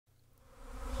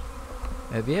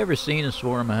Have you ever seen a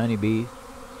swarm of honeybees?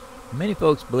 Many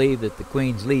folks believe that the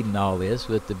queen's leading all this,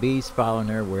 with the bees following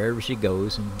her wherever she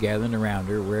goes and gathering around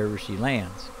her wherever she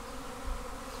lands.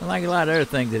 But like a lot of other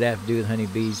things that have to do with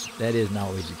honeybees, that isn't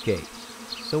always the case.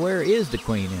 So where is the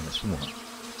queen in a swarm?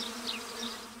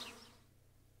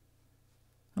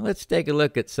 Well, let's take a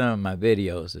look at some of my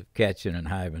videos of catching and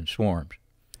hiving swarms.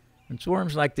 When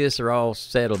swarms like this are all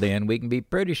settled in, we can be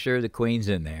pretty sure the queen's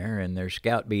in there, and there's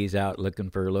scout bees out looking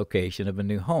for a location of a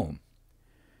new home.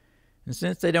 And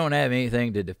since they don't have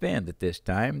anything to defend at this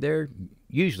time, they're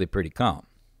usually pretty calm.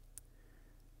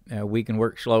 Now, we can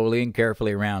work slowly and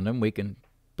carefully around them. We can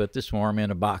put the swarm in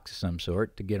a box of some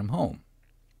sort to get them home.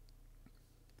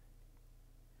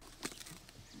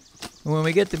 When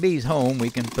we get the bees home, we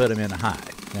can put them in a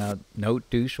hive. Now, no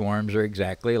two swarms are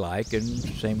exactly alike, and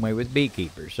same way with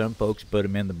beekeepers. Some folks put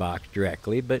them in the box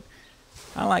directly, but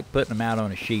I like putting them out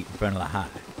on a sheet in front of the hive.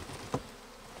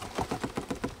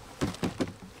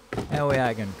 That way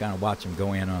I can kind of watch them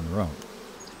go in on their own.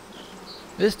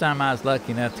 This time I was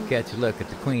lucky enough to catch a look at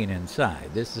the queen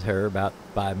inside. This is her about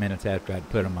 5 minutes after I'd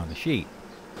put them on the sheet.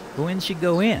 But when did she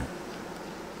go in?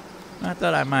 I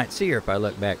thought I might see her if I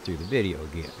look back through the video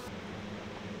again.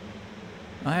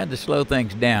 I had to slow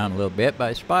things down a little bit, but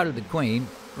I spotted the queen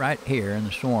right here in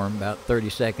the swarm about 30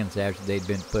 seconds after they'd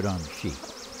been put on the sheet.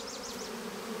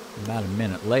 About a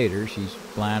minute later, she's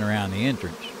flying around the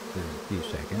entrance for a few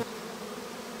seconds.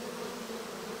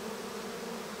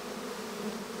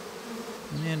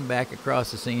 And then back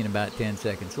across the scene about 10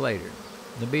 seconds later.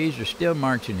 The bees are still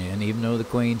marching in, even though the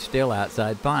queen's still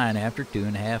outside flying after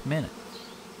 2.5 minutes.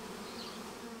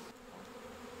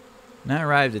 And I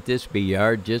arrived at this bee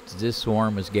yard just as this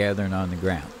swarm was gathering on the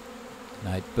ground.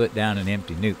 And I put down an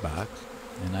empty nuke box,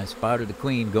 and I spotted the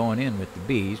queen going in with the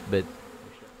bees, but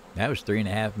that was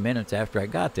 3.5 minutes after I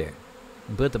got there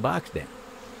and put the box down.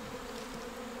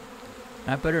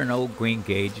 I put her in an old queen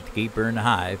cage to keep her in the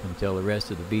hive until the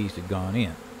rest of the bees had gone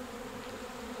in.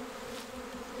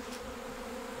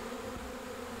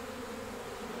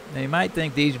 Now, you might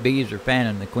think these bees are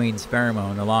fanning the queen's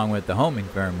pheromone along with the homing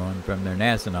pheromone from their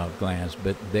Nasonov glands,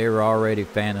 but they were already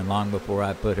fanning long before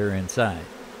I put her inside.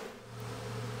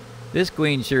 This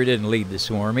queen sure didn't lead the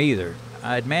swarm either.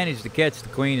 I'd managed to catch the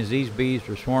queen as these bees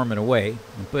were swarming away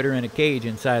and put her in a cage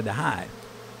inside the hive.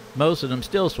 Most of them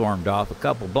still swarmed off a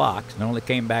couple blocks and only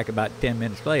came back about 10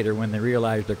 minutes later when they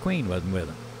realized their queen wasn't with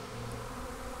them.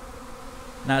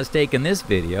 When I was taking this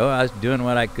video, I was doing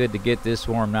what I could to get this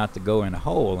swarm not to go in a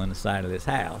hole in the side of this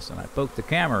house, and I poked the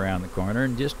camera around the corner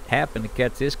and just happened to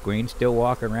catch this queen still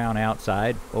walking around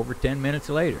outside over 10 minutes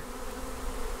later.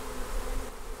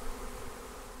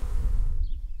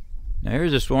 Now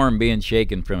here's a swarm being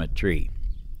shaken from a tree.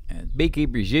 And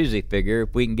beekeepers usually figure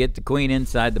if we can get the queen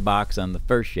inside the box on the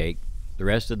first shake, the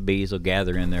rest of the bees will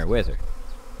gather in there with her.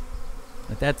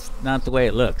 But that's not the way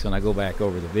it looks when I go back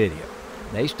over the video.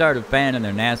 They started fanning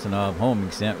their Nasonov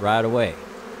homing scent right away.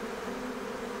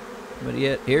 But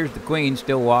yet, here's the queen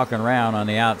still walking around on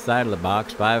the outside of the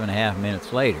box 5.5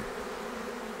 minutes later.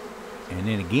 And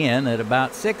then again at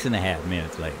about 6.5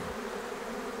 minutes later.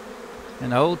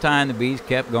 And the whole time the bees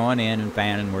kept going in and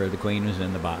fanning whether the queen was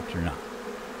in the box or not.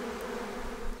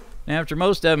 Now, after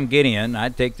most of them get in,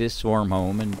 I'd take this swarm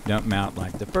home and dump them out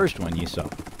like the first one you saw.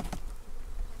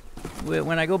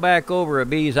 When I go back over a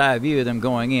bee's eye view of them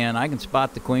going in, I can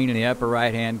spot the queen in the upper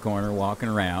right-hand corner walking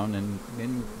around and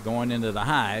then going into the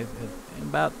hive in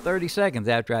about 30 seconds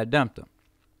after I dumped them.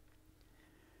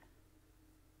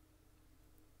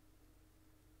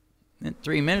 Then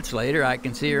 3 minutes later, I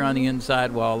can see her on the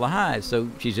inside wall of the hive. So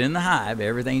she's in the hive,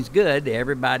 everything's good,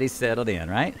 everybody's settled in,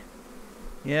 right?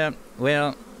 Yeah,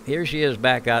 well, here she is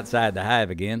back outside the hive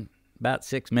again, about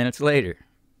 6 minutes later.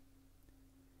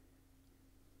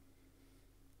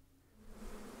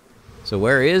 So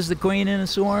where is the queen in a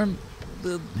swarm?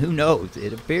 Who knows?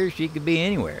 It appears she could be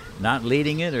anywhere, not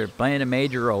leading it or playing a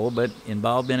major role, but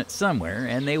involved in it somewhere,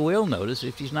 and they will notice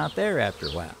if she's not there after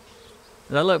a while.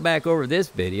 As I look back over this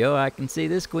video, I can see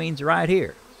this queen's right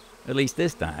here, at least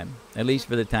this time, at least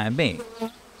for the time being.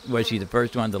 Was she the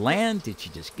first one to land? Did she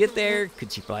just get there?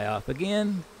 Could she fly off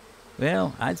again?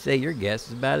 Well, I'd say your guess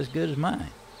is about as good as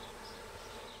mine.